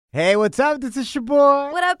Hey, what's up? This is your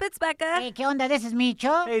boy. What up? It's Becca. Hey, ¿qué onda? This is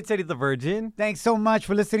Micho. Hey, it's Eddie the Virgin. Thanks so much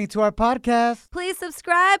for listening to our podcast. Please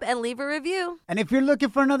subscribe and leave a review. And if you're looking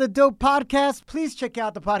for another dope podcast, please check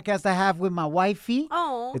out the podcast I have with my wifey.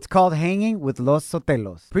 Oh. It's called Hanging with Los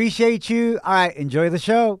Sotelos. Appreciate you. All right, enjoy the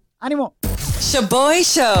show. Ánimo. Shaboy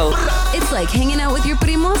Show. It's like hanging out with your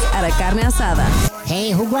primos at a carne asada.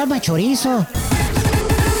 Hey, who grabbed my chorizo?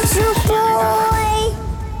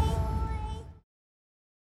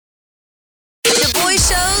 Shaboy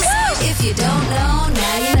shows. If you don't know,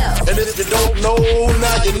 now you know. And if you don't know,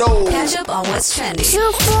 now you know. Catch up on what's trending.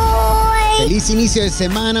 Feliz inicio de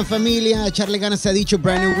semana, familia. Echarle ganas se ha dicho.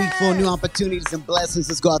 Brand new week full of new opportunities and blessings.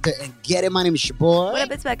 Let's go out there and get it. My name is your boy. What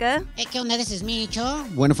up? It's Becca. Hey, ¿qué onda? This is Micho.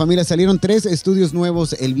 Bueno, familia, salieron 3 estudios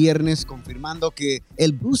nuevos el viernes confirmando que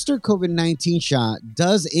el booster COVID-19 shot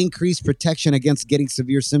does increase protection against getting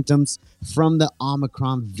severe symptoms from the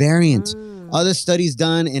Omicron variant. Other studies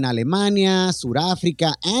done in Alemania,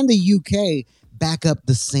 Sudáfrica, and the UK back up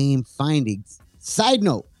the same findings. Side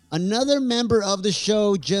note, another member of the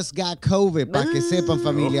show just got COVID, para que sepan,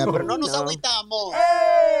 familia. Pero no nos agüitamos.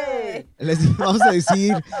 Les vamos a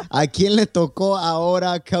decir a quién le tocó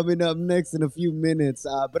ahora, coming up next in a few minutes.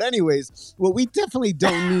 But anyways, what we definitely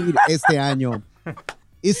don't need este año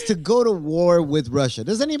is to go to war with Russia.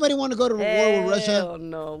 Does anybody want to go to war with Russia? Hell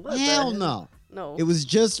no. Hell no. No. It was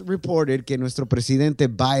just reported que nuestro presidente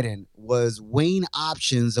Biden was weighing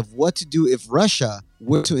options of what to do if Russia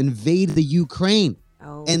were to invade the Ukraine.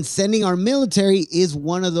 Oh. And sending our military is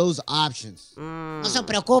one of those options. No se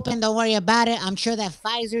preocupen, don't worry about it. I'm sure that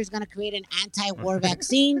Pfizer is going to create an anti-war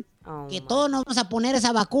vaccine. Que todos nos vamos a poner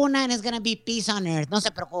esa vacuna and it's going to be peace on earth. No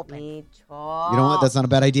se preocupen. Micho. You know what? That's not a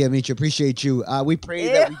bad idea, Mitch. Appreciate you. We pray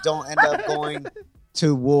that we don't end up going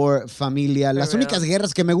to war, familia. Las únicas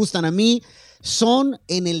guerras que me gustan a mí son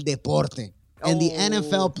en el deporte. And the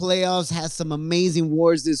NFL playoffs has some amazing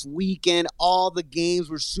wars this weekend. All the games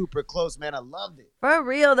were super close, man. I loved it. For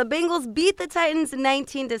real, the Bengals beat the Titans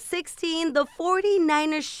 19-16. The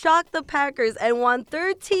 49ers shocked the Packers and won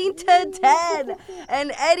 13-10.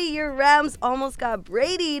 And Eddie, your Rams almost got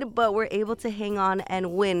Brady'd, but were able to hang on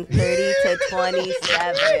and win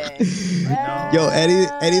 30-27. Yo,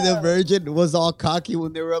 Eddie the Virgin was all cocky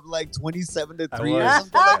when they were up like 27-3 or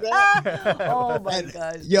something like that. Oh my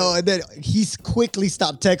gosh. Yo, and then he quickly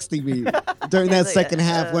stopped texting me during that second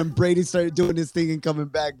half when Brady started doing his thing and coming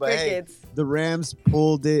back. But Crickets. hey, the Rams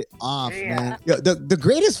pulled it off, man. Yo, the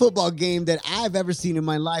greatest football game that I've ever seen in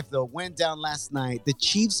my life, though, went down last night. The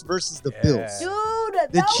Chiefs versus the Bills. Dude,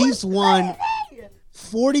 The Chiefs won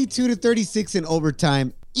 42-36 in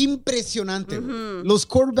overtime. Impresionante. Los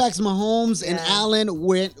quarterbacks, Mahomes and Allen,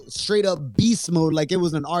 went straight up beast mode like it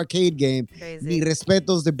was an arcade game. Crazy. Ni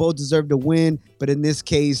respetos, they both deserve to win. But in this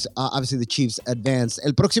case, obviously the Chiefs advanced.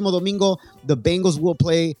 El próximo domingo, the Bengals will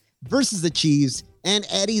play versus the Chiefs. And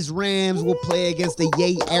Eddie's Rams will play against the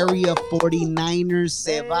Yay Area 49ers.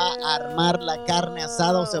 Se va a armar la carne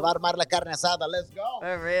asada o se va a armar la carne asada. Let's go.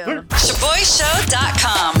 For real.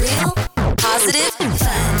 ShaboyShow.com. Real, positive,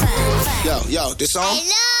 fun. Yo, this song?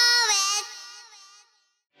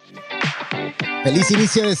 Feliz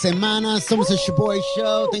inicio de semana. Somos el Shaboy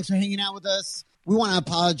Show. Thanks for hanging out with us. We want to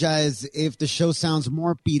apologize if the show sounds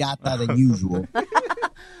more pirata than usual.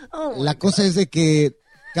 La cosa es de que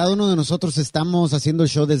cada uno de nosotros estamos haciendo el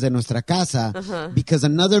show desde nuestra casa because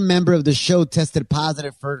another member of the show tested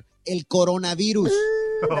positive for el coronavirus.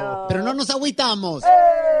 Pero no nos agüitamos.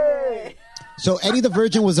 So Eddie the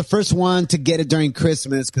Virgin was the first one to get it during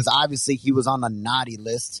Christmas because obviously he was on the naughty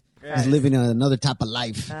list. He's living another type of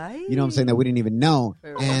life. You know what I'm saying? That we didn't even know.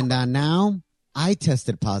 And now I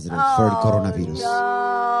tested positive for the coronavirus.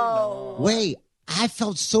 No. Wait, I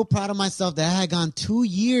felt so proud of myself that I had gone 2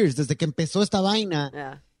 years desde que empezó esta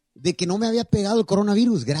vaina de que no me había pegado el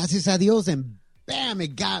coronavirus. Gracias a Dios. And bam,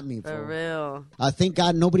 it got me. For real. Thank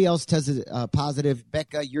God nobody else tested positive.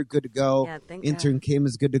 Becca, you're good to go. Yeah, thank Intern God. Kim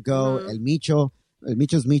is good to go. El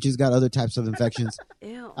Micho's got other types of infections.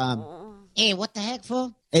 Ew. Hey, what the heck,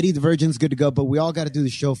 fool? Eddie the Virgin's good to go, but we all got to do the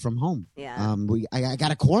show from home. Yeah. I got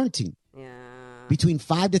to quarantine Yeah. between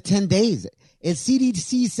 5 to 10 days. El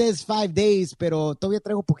CDC says 5 days, pero todavía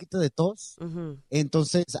traigo poquito de tos.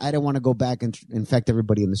 Entonces, I didn't want to go back and infect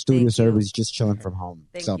everybody in the studio, Thank so you. everybody's just chilling from home.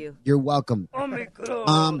 Thank so you. You're welcome. Oh my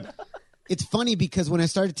God. It's funny because when I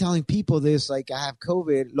started telling people this, like I have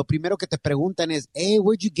COVID, lo primero que te preguntan is, hey,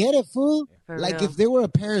 where'd you get it, fool? For like real. if they were a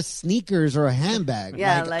pair of sneakers or a handbag.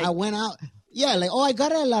 Yeah, like like- I went out. Yeah, like, oh, I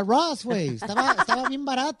got it at La Ross, way. Estaba bien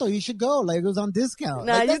barato. You should go. Like, it was on discount.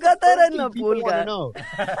 Nah, Like, you that's got the that first in La thing people wanna Pulga. know.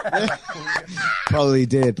 Probably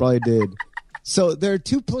did. So there are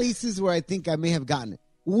 2 places where I think I may have gotten it.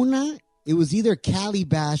 Una, it was either Cali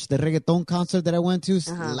Bash, the reggaeton concert that I went to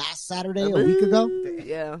last Saturday, a week ago.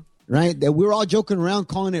 Yeah. Right? That we were all joking around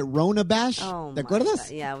calling it Rona Bash. Oh, ¿Te acuerdas?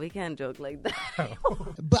 Yeah, we can't joke like that.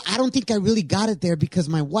 But I don't think I really got it there because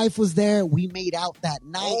my wife was there. We made out that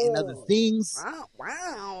night and other things.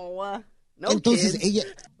 Wow. No Entonces, kids.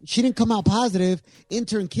 she didn't come out positive.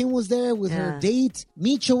 Intern Kim was there with her date.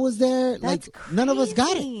 Micho was there. That's none of us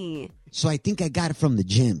got it. crazy. So I think I got it from the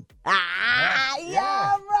gym.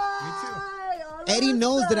 Yeah, right. Eddie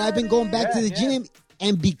knows that I've been going back to the gym.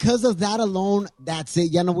 And because of that alone, that's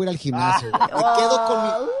it. Ya no voy al gimnasio. Me quedo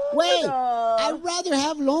con mi... Wait, I'd rather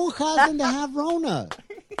have lonjas than to have Rona.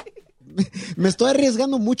 Me estoy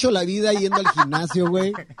arriesgando mucho la vida yendo al gimnasio,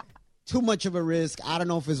 güey. Too much of a risk. I don't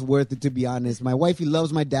know if it's worth it, to be honest. My wifey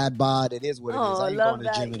loves my dad bod. It is what it is. I ain't going to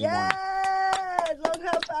the gym anymore. Yes, long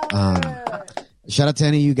power. Shout out to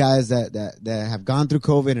any of you guys that have gone through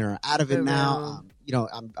COVID and are out of it now.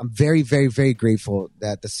 I'm very, very, very grateful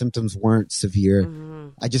that the symptoms weren't severe.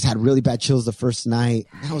 I just had really bad chills the first night.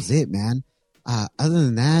 That was it, man. Other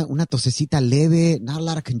than that, una tosecita leve, not a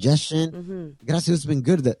lot of congestion. Gracias, it's been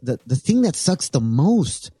good. The thing that sucks the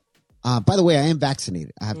most, by the way, I am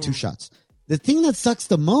vaccinated. I have 2 shots. The thing that sucks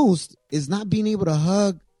the most is not being able to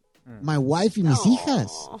hug my wife y mis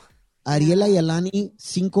hijas. Ariela y Alani,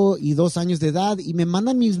 5 y 2 años de edad, y me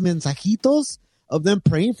mandan mis mensajitos of them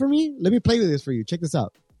praying for me. Let me play with this for you. Check this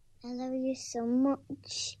out. I love you so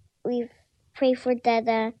much. We pray for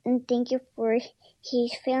Dada, and thank you for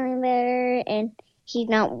he's feeling better and he's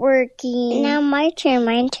not working. Now my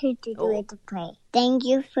turn to do it to pray. Thank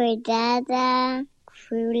you for Dada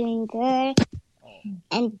feeling good,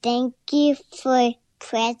 and thank you for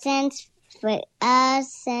presents for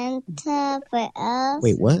us, Santa for us.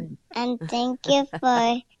 Wait, what? And thank you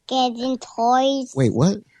for getting toys. Wait,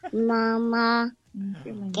 what? Mama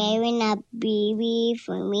giving a baby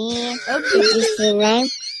for me. In Jesus' name,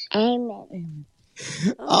 amen.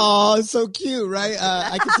 Oh, it's so cute, right?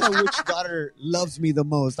 I can tell which daughter loves me the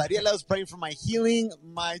most. Ariela was praying for my healing.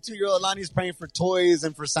 My 2-year-old Lani is praying for toys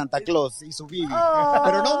and for Santa Claus. Y su Vivi.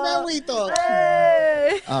 Pero no me agüito.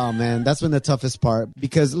 Oh, man, that's been the toughest part.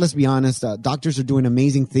 Because let's be honest, doctors are doing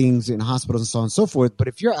amazing things in hospitals and so on and so forth. But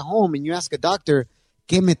if you're at home and you ask a doctor,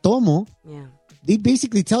 ¿qué me tomo? Yeah. They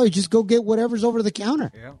basically tell you, just go get whatever's over the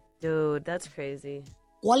counter. Yeah. Dude, that's crazy.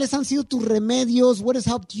 ¿Cuáles han sido tus remedios? What has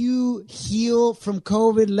helped you heal from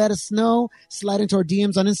COVID? Let us know. Slide into our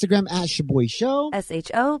DMs on Instagram at Shaboy Show.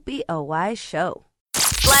 SHOBOY Show.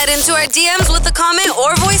 Slide into our DMs with a comment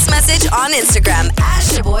or voice message on Instagram at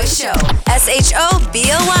Shaboy Show.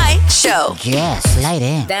 SHOBOY Show. Yeah, slide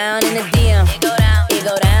in. Down in the DM. It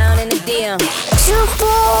go down in the DM.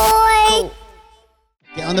 Shaboy!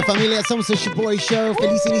 ¿Qué onda, familia? Somos el Shaboy Show.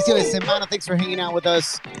 Feliz inicio de semana. Thanks for hanging out with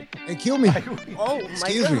us. Hey, kill me. Oh,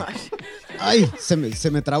 Excuse my me. gosh. Ay, se me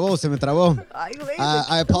trabó. Ay, güey.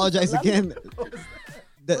 I apologize again.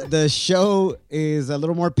 The show is a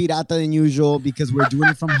little more pirata than usual because we're doing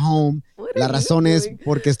it from home. La razón es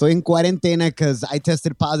porque estoy en cuarentena because I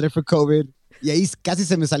tested positive for COVID. Y ahí casi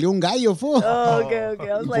se me salió un gallo, fool. Oh, okay.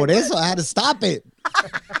 I was Y like, por eso I had to stop it.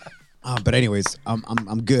 But anyways,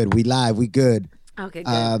 I'm good. We live. We good. Okay,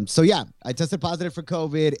 good. So yeah, I tested positive for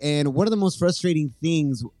COVID, and one of the most frustrating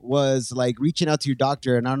things was like reaching out to your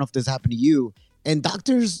doctor, and I don't know if this happened to you. And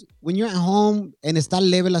doctors, when you're at home and está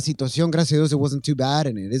leve la situación, gracias a Dios, it wasn't too bad,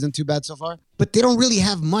 and it isn't too bad so far. But they don't really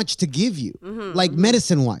have much to give you, like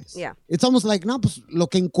medicine-wise. Yeah. It's almost like, no, pues lo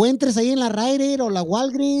que encuentres ahí en la Rite Aid or la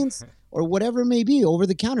Walgreens or whatever it may be over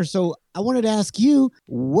the counter. So I wanted to ask you,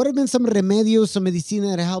 what have been some remedios, some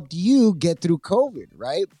medicina that helped you get through COVID,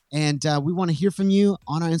 right? And we want to hear from you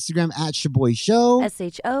on our Instagram at Shaboy Show.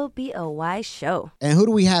 SHOBOY Show. And who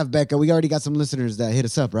do we have, Becca? We already got some listeners that hit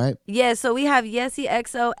us up, right? Yeah, so we have Yesi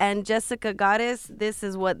XO and Jessica Goddess. This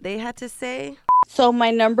is what they had to say. So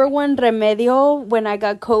my number one remedio when I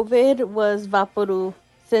got COVID was Vaporu.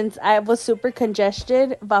 Since I was super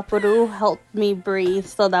congested, Vaporu helped me breathe.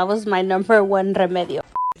 So that was my number one remedio.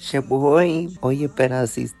 Shaboy, oye, pero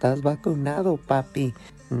si estás vacunado, papi,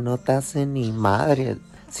 no te hace ni madre.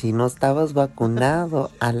 Si no estabas vacunado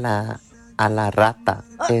a la rata,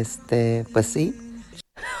 pues sí.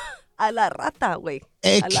 A la rata, güey.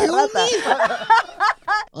 A la rata.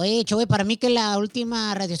 Oye, Choy, para mí que la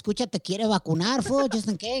última radioescucha te quiere vacunar, fool, just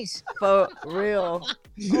in case. For real.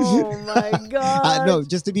 Oh, my God. No,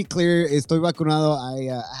 just to be clear, estoy vacunado. I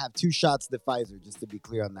have 2 shots de Pfizer, just to be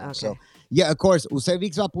clear on that. Okay. So, yeah, of course, usé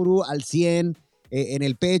Vicks Vaporú al 100, en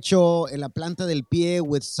el pecho, en la planta del pie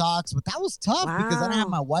with socks. But that was tough because I didn't have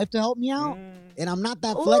my wife to help me out. And I'm not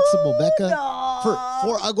that flexible, Becca. No.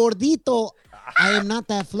 For a gordito, I am not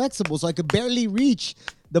that flexible. So I could barely reach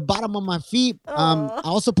the bottom of my feet. I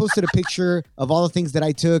also posted a picture of all the things that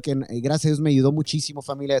I took, and gracias a Dios me ayudó muchísimo,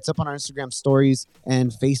 familia. It's up on our Instagram stories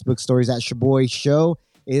and Facebook stories at Shaboy Show.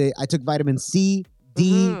 I took vitamin C,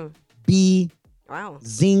 D, B,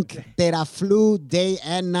 zinc, Teraflu, day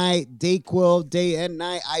and night, Dayquil, day and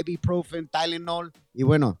night, ibuprofen, Tylenol, y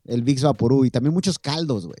bueno, el Vicks Vaporub, y también muchos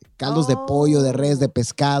caldos, güey. Caldos de pollo, de res, de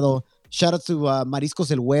pescado. Shout out to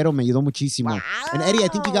Mariscos El Güero, me ayudó muchísimo. Wow. And Eddie, I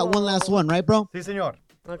think you got one last one, right, bro? Sí, señor.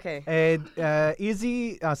 Okay.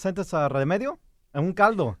 Easy sent us a remedio, un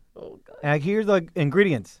caldo. Oh, God. And here's the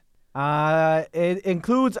ingredients. It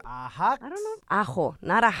includes I don't know. Ajo,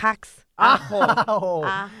 not a hacks. Ajo.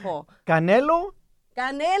 Ajo. Canelo.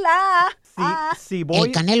 Canela. Cibolla.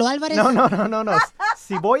 ¿El Canelo Álvarez? No.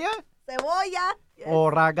 Cibolla. Cebolla. Yes.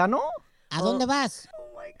 Orégano. ¿A dónde vas?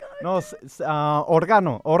 Oh my God. No,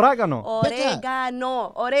 orégano.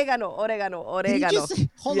 Did he just say,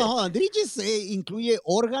 hold on. Did he just say incluye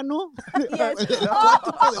órgano? Yes. ¿Cuál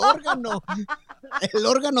tipo de órgano? ¿El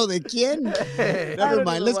órgano de quién? Never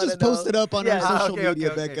mind. Let's just post it up on our social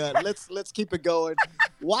media, Becca. Let's keep it going.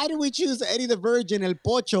 Why did we choose Eddie the Virgin, El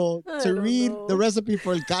Pocho, to read the recipe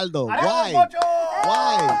for el caldo? Why?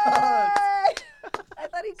 Why? I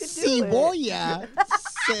thought he could do Cebolla.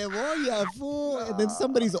 Cebolla, fool. And then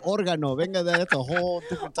somebody's órgano. Venga, that's a whole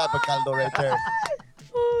different type of caldo right there.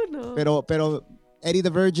 Oh, no. Pero Eddie the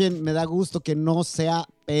Virgin, me da gusto que no sea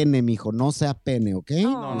pene, mijo. No sea pene, ¿ok?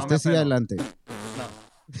 No, Usted sigue adelante.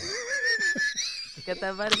 Get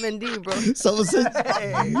that vitamin D, bro. Somos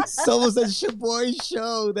el Shaboy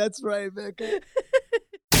Show. That's right, Becca.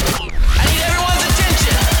 I need everyone's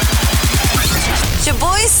attention.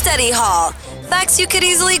 Shaboy Study Hall. Facts you could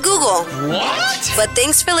easily Google. What? But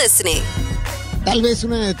thanks for listening. Tal vez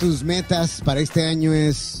una de tus metas para este año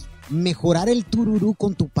es mejorar el tururú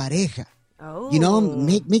con tu pareja. Oh. You know,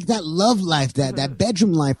 make that love life, that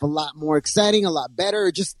bedroom life a lot more exciting, a lot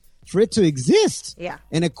better, just for it to exist. Yeah.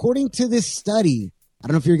 And according to this study, I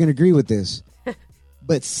don't know if you're going to agree with this,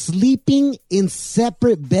 but sleeping in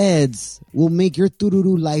separate beds will make your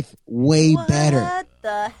tururú life way better. What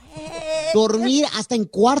the heck? Dormir hasta en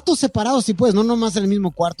cuartos separados, si puedes, no nomás en el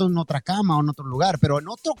mismo cuarto, en otra cama o en otro lugar, pero en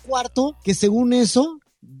otro cuarto que según eso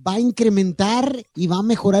va a incrementar y va a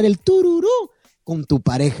mejorar el tururú con tu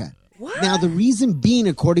pareja. What? Now, the reason being,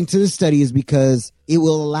 according to the study, is because it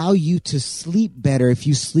will allow you to sleep better if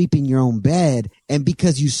you sleep in your own bed. And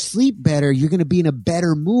because you sleep better, you're going to be in a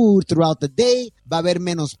better mood throughout the day. Va a haber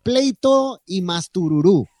menos pleito y más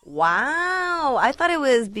tururú. Wow. I thought it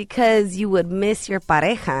was because you would miss your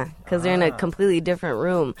pareja because they're in a completely different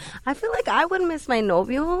room. I feel like I would miss my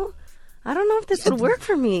novio. I don't know if this would work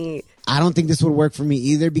for me. I don't think this would work for me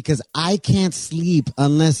either because I can't sleep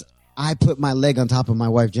unless I put my leg on top of my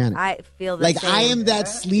wife, Janet. I feel the same. I am that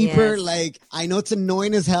sleeper. Yes. Like, I know it's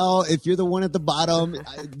annoying as hell if you're the one at the bottom,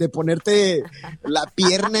 de ponerte la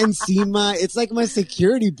pierna encima. It's like my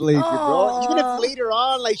security blanket, bro. Even if later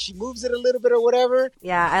on, like, she moves it a little bit or whatever.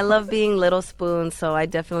 Yeah, I love being little spoon, so I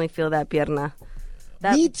definitely feel that pierna.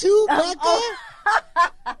 Me too, Becca.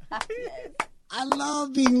 I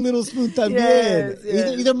love being little spoon también.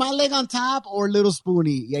 Yes. Either my leg on top or little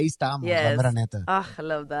spoony. Y ahí estamos, Yes. la mera neta. Oh, I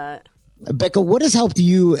love that. Becca, what has helped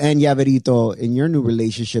you and Llaverito in your new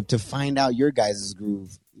relationship to find out your guys'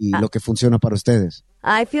 groove y lo que funciona para ustedes?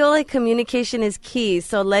 I feel like communication is key.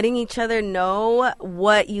 So letting each other know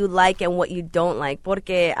what you like and what you don't like.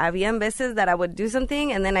 Porque habían veces that I would do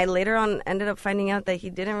something and then I later on ended up finding out that he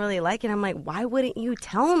didn't really like it. I'm like, why wouldn't you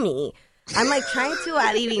tell me? I'm like trying to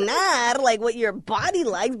adivinar like what your body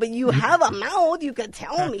likes, but you have a mouth. You could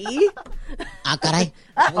tell me. Ah, caray.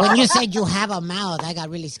 When you said you have a mouth, I got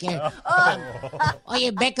really scared.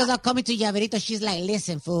 Oye, Becca's all coming to Llaverito. She's like,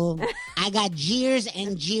 listen, fool. I got years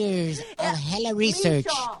and years of hella research.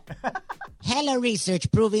 Hella research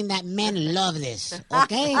proving that men love this.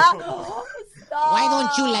 Okay? Why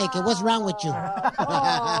don't you like it? What's wrong with you?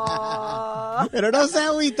 Pero no se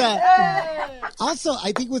agüita. Also,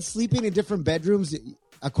 I think with sleeping in different bedrooms,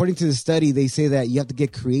 according to the study, they say that you have to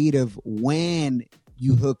get creative when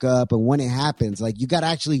you hook up and when it happens. Like, you got to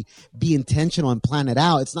actually be intentional and plan it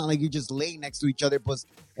out. It's not like you're just laying next to each other. Pues,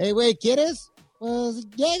 hey, güey, ¿quieres? Pues,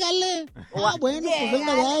 llégale. Ah, bueno, pues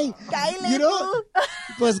venga de ahí. Cáile, you know?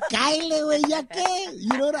 Pues, cáile, güey, ¿ya qué?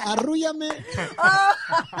 You know, arrúllame.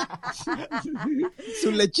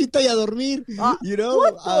 Su lechita y a dormir. You know?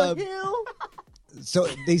 What the hell? So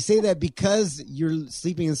they say that because you're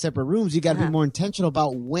sleeping in separate rooms, you got to be more intentional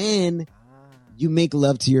about when you make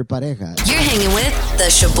love to your pareja. You're hanging with The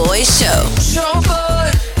Shaboy Show.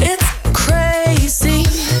 Shaboy, it's crazy.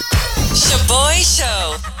 Shaboy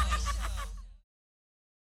Show.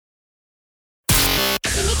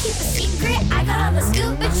 keep a secret. I got all the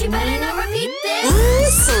scoop, but you better not repeat this. Ooh,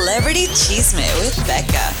 Celebrity Cheesemate with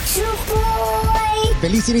Becca.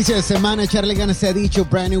 Feliz inicio de semana. Echarle ganas se ha dicho.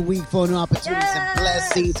 Brand new week for new opportunities and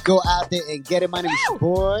blessings. Go out there and get it. My name is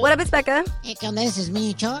Shaboy. What up, it's Becca. Hey, ¿qué onda? This is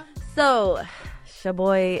me, Cho. So,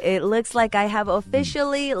 Shaboy, it looks like I have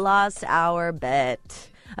officially lost our bet.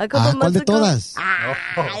 A couple months ago, todas?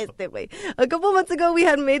 A couple months ago, we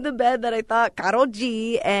had made the bet that I thought Karol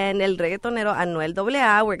G and el reggaetonero Anuel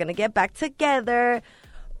AA were going to get back together.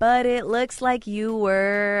 But it looks like you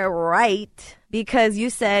were right because you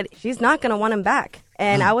said she's not going to want him back.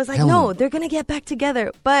 And I was like, no, they're going to get back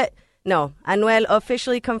together. But no, Anuel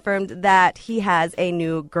officially confirmed that he has a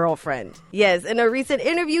new girlfriend. Yes, in a recent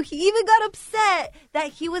interview, he even got upset that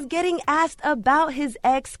he was getting asked about his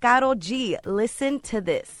ex, Karol G. Listen to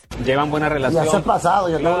this. Llevan buena relación. Ya se pasado,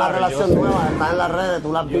 yo tengo una relación nueva, está en las redes,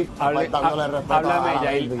 tú la has visto, faltándole respeto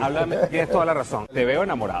háblame, tienes toda la razón. Te veo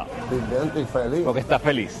enamorado. Estoy bien, estoy feliz. Porque estás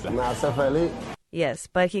feliz. Me hace feliz. Yes,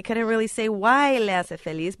 but he couldn't really say why le hace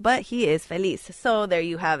feliz, but he is feliz. So there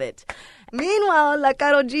you have it. Meanwhile, La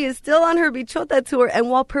Karol G is still on her Bichota tour, and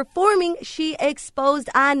while performing, she exposed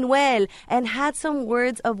Anuel and had some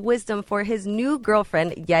words of wisdom for his new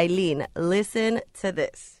girlfriend, Yailin. Listen to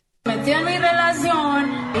this. Metió en mi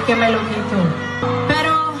relación y que me lo quitó.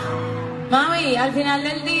 Pero, mami, al final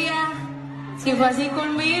del día, si fue así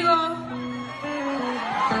conmigo...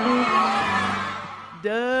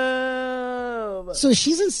 Dumb. So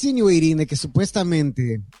she's insinuating that que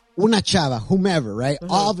supuestamente una chava, whomever, right?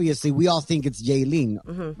 Mm-hmm. Obviously, we all think it's Yailin,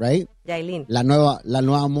 right? Yailin. La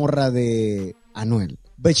nueva morra de Anuel.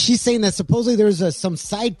 But she's saying that supposedly there's some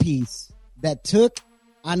side piece that took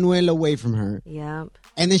Anuel away from her. Yep.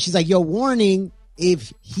 And then she's like, yo, warning,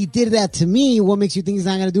 if he did that to me, what makes you think he's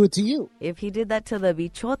not going to do it to you? If he did that to the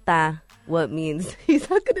Bichota, what means he's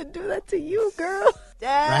not going to do that to you, girl?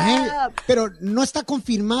 Damn. Right? Pero no está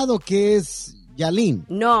confirmado que es Yailin.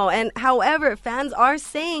 No, and however, fans are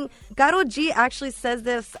saying Karol G actually says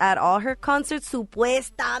this at all her concerts,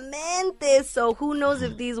 supuestamente. So who knows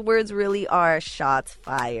if these words really are shots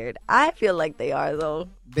fired? I feel like they are, though.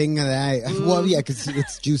 Venga de ahí. Well, yeah, because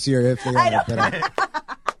it's juicier if they are. Pero...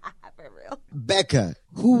 For real. Becca,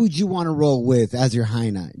 who would you want to roll with as your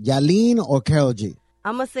hyena? Yailin or Karol G?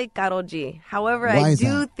 I'm going to say Karol G. However, Why I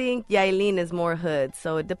do think Yailin is more hood,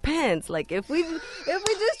 so it depends. Like, if we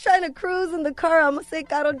just trying to cruise in the car, I'm going to say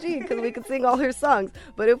Karol G because we can sing all her songs.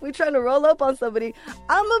 But if we trying to roll up on somebody,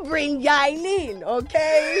 I'm going to bring Yailin,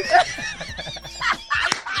 okay?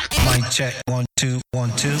 Mic check, 1, 2,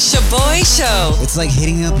 1, 2. Shaboy Show. It's like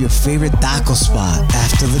hitting up your favorite taco spot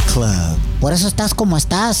after the club. Por eso estás como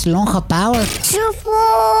estás, Lonja Power.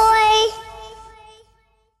 Shaboy.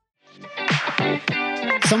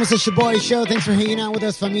 Somos el Shaboy Show. Thanks for hanging out with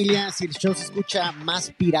us, familia. Si el show se escucha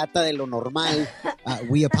más pirata de lo normal,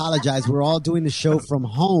 we apologize. We're all doing the show from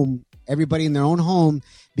home, everybody in their own home,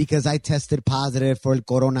 because I tested positive for el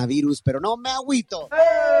coronavirus, pero no me agüito.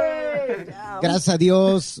 Hey, Gracias a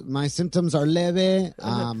Dios, my symptoms are leve.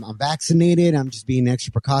 I'm vaccinated. I'm just being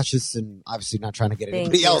extra precautious and obviously not trying to get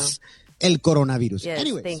anybody else el coronavirus. Yes,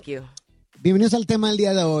 Anyways, thank you. Bienvenidos al tema del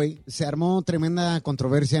día de hoy. Se armó tremenda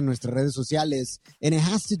controversia en nuestras redes sociales, and it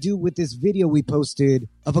has to do with this video we posted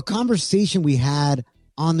of a conversation we had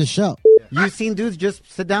on the show. You seen dudes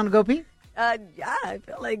just sit down and go pee? Yeah, I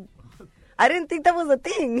feel like I didn't think that was a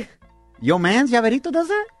thing. Yo man's Llaverito does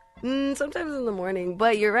that? Sometimes in the morning,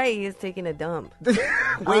 but you're right, he's taking a dump. Wait,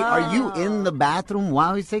 are you in the bathroom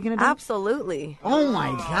while he's taking a dump? Absolutely. Oh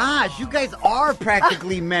my gosh, you guys are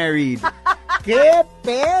practically married. ¿Qué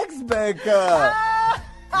pex, Becca?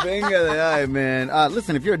 Venga de ahí, man.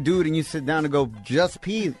 Listen, if you're a dude and you sit down and go just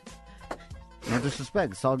pee, no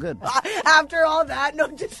disrespect, it's all good. After all that, no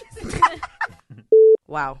disrespect.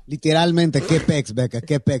 Wow. Literalmente, qué pex, Becca,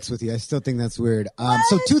 qué pex with you. I still think that's weird.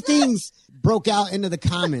 So two things broke out into the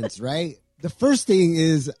comments, right? The first thing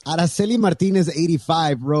is Araceli Martinez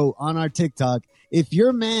 85 wrote on our TikTok, if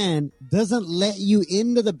your man doesn't let you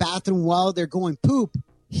into the bathroom while they're going poop,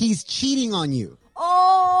 he's cheating on you.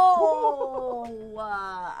 Oh,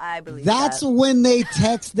 I believe That's that. when they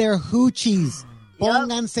text their hoochies.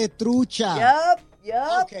 Pónganse trucha.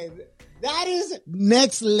 Yep. Okay. That is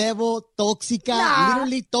next level toxica. Nah.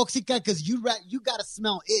 Literally toxica because you gotta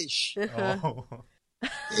smell ish. Oh.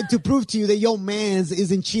 To prove to you that your man's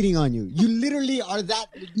isn't cheating on you. You literally are that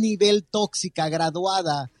nivel toxica,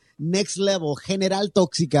 graduada, next level, general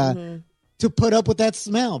toxica, to put up with that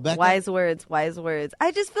smell. Becca. Wise words.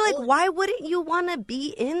 I just feel like, why wouldn't you want to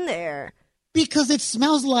be in there? Because it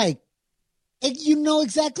smells like And you know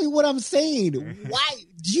exactly what I'm saying. Why?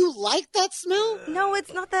 Do you like that smell? No,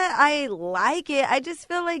 it's not that I like it. I just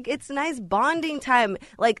feel like it's nice bonding time.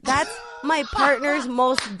 Like, that's my partner's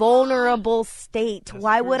most vulnerable state.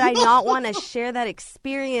 Why would I not want to share that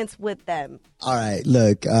experience with them? All right,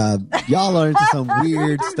 look, y'all are into some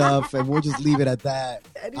weird stuff, and we'll just leave it at that.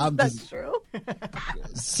 That's true.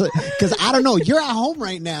 Because I don't know, you're at home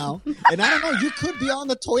right now, and I don't know, you could be on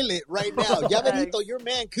the toilet right now. Llaverito, your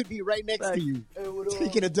man could be right next to you,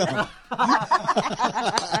 taking a dump.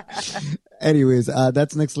 Anyways,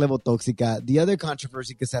 that's next level Toxica. The other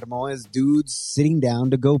controversy que se armó is dudes sitting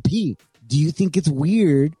down to go pee. Do you think it's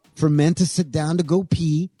weird for men to sit down to go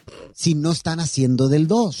pee si no están haciendo del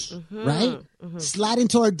dos, right? Slide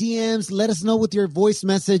into our DMs. Let us know with your voice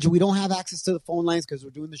message. We don't have access to the phone lines because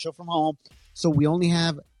we're doing the show from home. So we only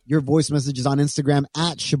have your voice messages on Instagram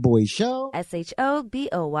at Shaboy Show.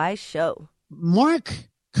 SHOBOY Show. Mark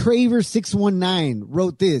Craver 619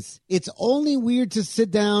 wrote this. It's only weird to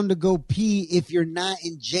sit down to go pee if you're not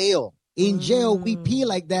in jail. In jail, we pee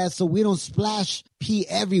like that so we don't splash pee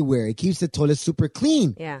everywhere. It keeps the toilet super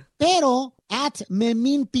clean. Yeah. Pero at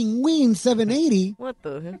Memin Pinguin 780 What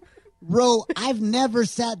the hell? wrote, I've never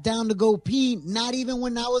sat down to go pee, not even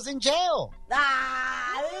when I was in jail.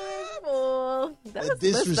 That's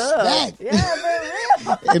disrespect. Yeah,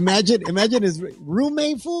 for real. Imagine his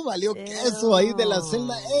roommate, fool, valió queso ahí de la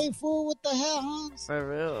celda. Hey, fool, what the hell, Hans? For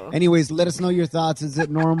real. Anyways, let us know your thoughts. Is it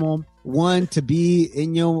normal, one, to be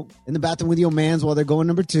in the bathroom with your mans while they're going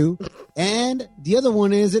number 2? And the other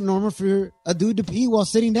one is it normal for a dude to pee while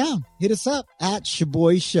sitting down? Hit us up at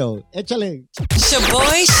Shaboy Show. Échale.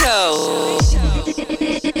 Shaboy Show.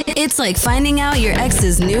 It's like finding out your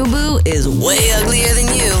ex's new boo is way uglier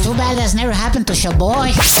than you. Too bad that's never happened to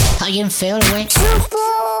Shaboy. How you feel, güey?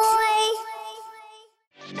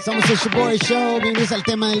 Somos el Shaboy Show. Bienvenidos al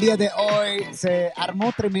tema del día de hoy. Se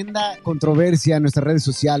armó tremenda controversia en nuestras redes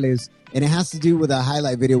sociales, and it has to do with a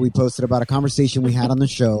highlight video we posted about a conversation we had on the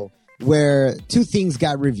show where 2 things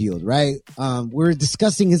got revealed, right? We're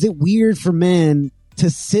discussing, is it weird for men to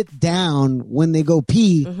sit down when they go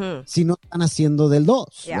pee si no están haciendo del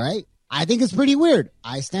dos, right? I think it's pretty weird.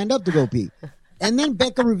 I stand up to go pee. And then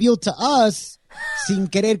Becca revealed to us, sin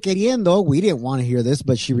querer queriendo, we didn't want to hear this,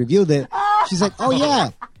 but she revealed it. She's like, oh yeah,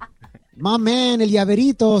 my man, El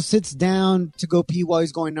Llaverito, sits down to go pee while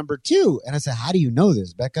he's going number 2. And I said, how do you know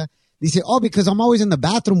this, Becca? They say, oh, because I'm always in the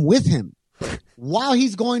bathroom with him while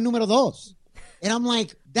he's going numero 2. And I'm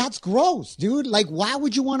like, that's gross, dude. Like, why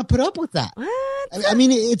would you want to put up with that? What? I mean,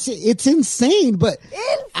 it's insane, but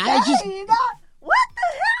I just... What the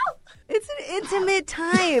hell? It's an intimate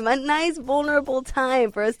time, a nice, vulnerable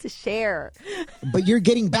time for us to share. But you're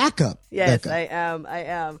getting backup. Yes, Becca. I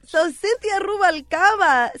am. So Cynthia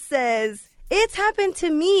Rubalcaba says, it's happened to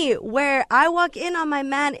me where I walk in on my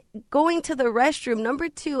man going to the restroom, number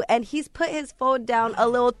 2, and he's put his phone down a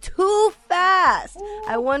little too fast.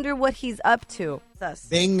 I wonder what he's up to.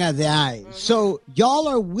 Venga de ahí. So y'all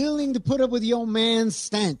are willing to put up with your man's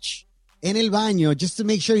stench en el baño just to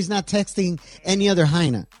make sure he's not texting any other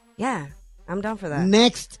hyena. Yeah, I'm down for that.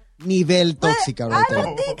 Next nivel tóxica right there.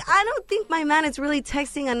 I don't think my man is really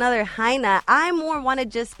texting another hyena. I more want to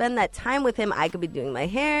just spend that time with him. I could be doing my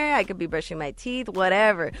hair. I could be brushing my teeth,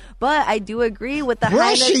 whatever. But I do agree with the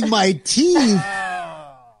brushing my teeth.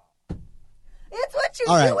 It's what you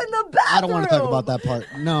All do right. in the bathroom. I don't want to talk about that part.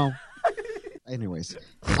 No. Anyways,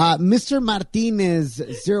 Mr. Martinez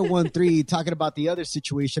 013 talking about the other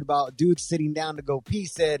situation about dudes sitting down to go pee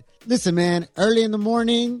said, listen, man, early in the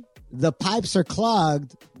morning, the pipes are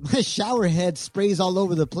clogged. My shower head sprays all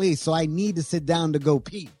over the place, so I need to sit down to go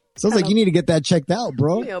pee. Sounds like you need to get that checked out,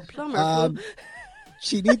 bro. You're a plumber.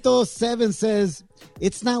 Chinito 7 says,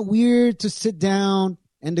 it's not weird to sit down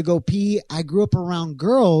and to go pee. I grew up around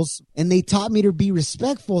girls, and they taught me to be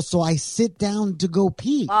respectful, so I sit down to go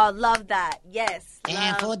pee. Oh, love that. Yes.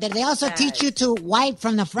 And fool, did they also teach you to wipe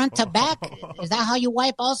from the front to back? Is that how you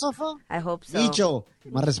wipe also, fool? I hope so. Dicho.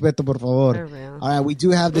 Más respeto, por favor. For real. All right, we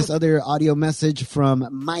do have this other audio message from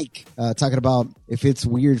Mike talking about if it's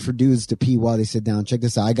weird for dudes to pee while they sit down. Check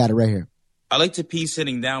this out. I got it right here. I like to pee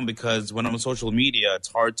sitting down because when I'm on social media,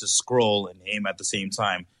 it's hard to scroll and aim at the same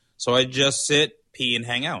time. So I just sit, pee, and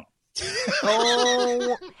hang out.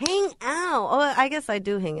 Oh, hang out. Oh, I guess I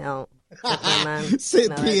do hang out.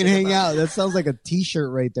 Sit, pee, and hang out. That sounds like a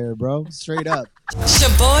t-shirt right there, bro. Straight up.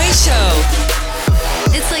 Shaboy Show.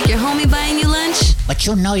 It's like your homie buying you lunch. But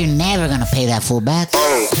you know you're never going to pay that fool back.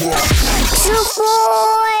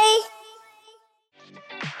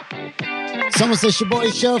 Somos el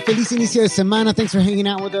Shaboy Show. Feliz inicio de semana. Thanks for hanging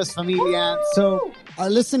out with us, familia. So, Our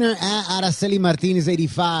listener at Araceli Martinez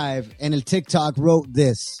 85 and el TikTok wrote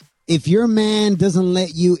this. If your man doesn't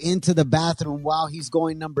let you into the bathroom while he's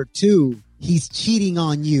going number 2, he's cheating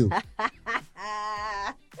on you.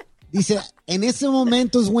 Dice, en ese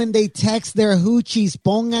momento es when they text their hoochies.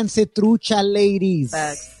 Pónganse trucha, ladies.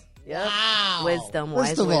 Facts. Yep. Wow. Wisdom, First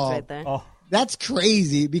wise of words all, right there. That's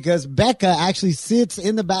crazy because Becca actually sits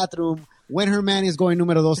in the bathroom when her man is going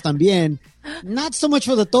número 2 también. Not so much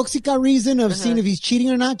for the toxica reason of seeing if he's cheating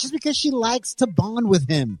or not, just because she likes to bond with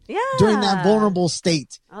him during that vulnerable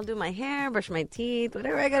state. I'll do my hair, brush my teeth,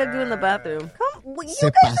 whatever I gotta do in the bathroom. Come, you Se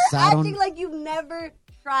guys are pasaron. acting like you've never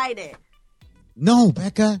tried it. No,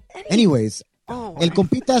 Becca. Anyways, El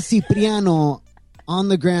Compita Cipriano on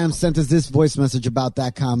the gram sent us this voice message about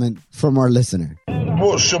that comment from our listener.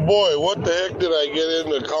 Well, Shaboy, what the heck did I get in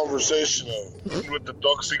the conversation of with the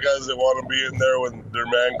toxic guys that want to be in there when their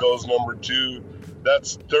man goes number 2?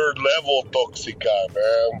 That's third level toxica,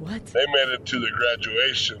 man. What? They made it to the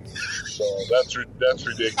graduation, so that's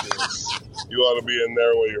ridiculous. You want to be in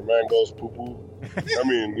there when your man goes poo poo? I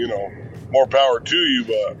mean, more power to you,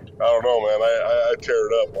 but I don't know, man. I tear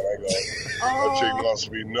it up when I go. That chick wants to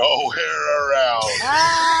be nowhere around.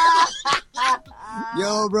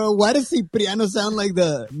 Yo, bro, why does Cipriano sound like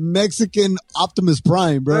the Mexican Optimus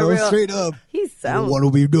Prime, bro? For real. Straight up. He sounds. What do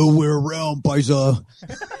we do? We're around, paisa.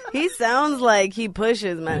 He sounds like he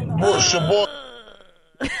pushes, man. Well, Shaboy.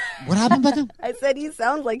 What happened, Becca? I said he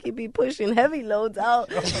sounds like he be pushing heavy loads out.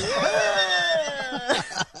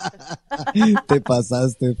 Te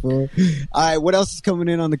pasaste, fool. All right, what else is coming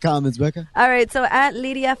in on the comments, Becca? All right, so at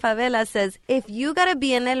Lidia Favela says, if you gotta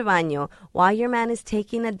be in el baño while your man is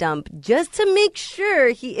taking a dump just to make sure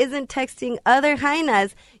he isn't texting other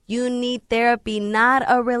jainas, you need therapy, not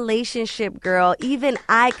a relationship, girl. Even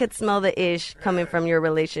I could smell the ish coming from your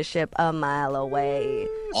relationship a mile away.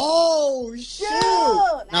 Oh,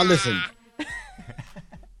 shoot! Now listen.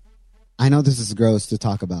 I know this is gross to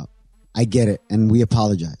talk about. I get it, and we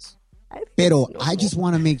apologize. Pero I just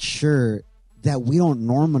want to make sure that we don't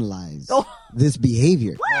normalize this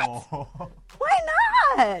behavior. What? Why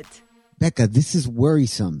not? Becca, this is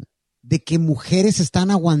worrisome. De que mujeres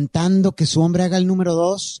están aguantando que su hombre haga el número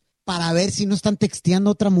 2 para ver si no están texteando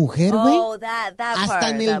a otra mujer, güey. Oh, that Hasta part,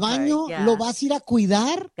 en el that baño part, yeah. lo vas a ir a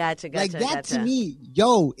cuidar. Gotcha. Like that to me,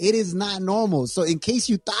 yo, it is not normal. So in case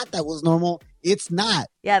you thought that was normal, it's not.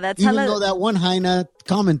 Yeah, that's Even hella, though that one hyena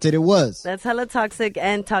commented it was. That's hella toxic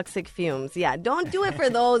and toxic fumes. Yeah, don't do it for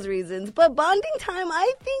those reasons. But bonding time,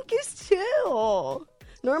 I think, is chill.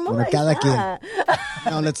 Normalize Cada that.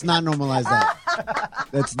 No, let's not normalize that.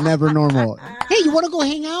 That's never normal. Hey, you want to go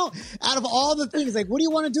hang out? Out of all the things, like, what do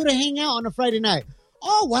you want to do to hang out on a Friday night?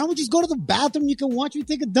 Oh, why don't we just go to the bathroom? You can watch me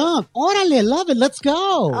take a dump. Orale, love it. Let's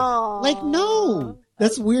go. Aww. Like, no.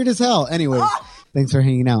 That's weird as hell. Anyways, thanks for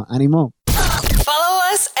hanging out. Animo. Follow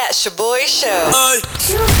us at Shaboy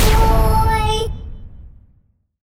Show.